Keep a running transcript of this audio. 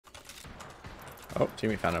Oh,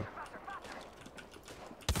 teammate found him.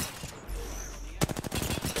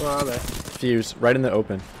 Where are they? Fuse, right in the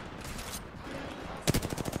open.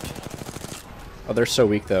 Oh, they're so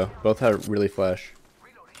weak though. Both have really flash.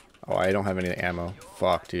 Oh, I don't have any ammo.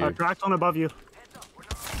 Fuck, dude. Cracked one above you.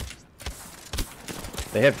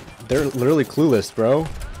 They're literally clueless, bro.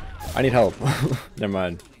 I need help. Never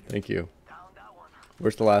mind. Thank you.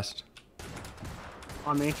 Where's the last?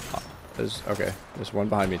 On me. Okay. There's one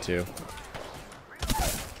behind me too.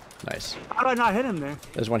 Nice. How did I not hit him there?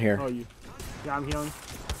 There's one here. Oh, you. Yeah, I'm healing.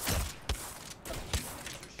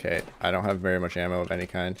 Okay, I don't have very much ammo of any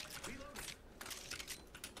kind.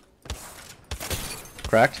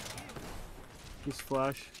 Cracked? He's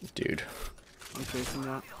flash. Dude. I'm chasing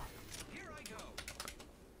that.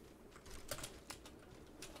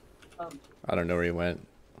 I don't know where he went.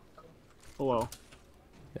 Below.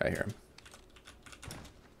 Yeah, I hear him.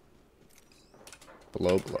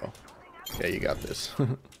 Below. Yeah, you got this.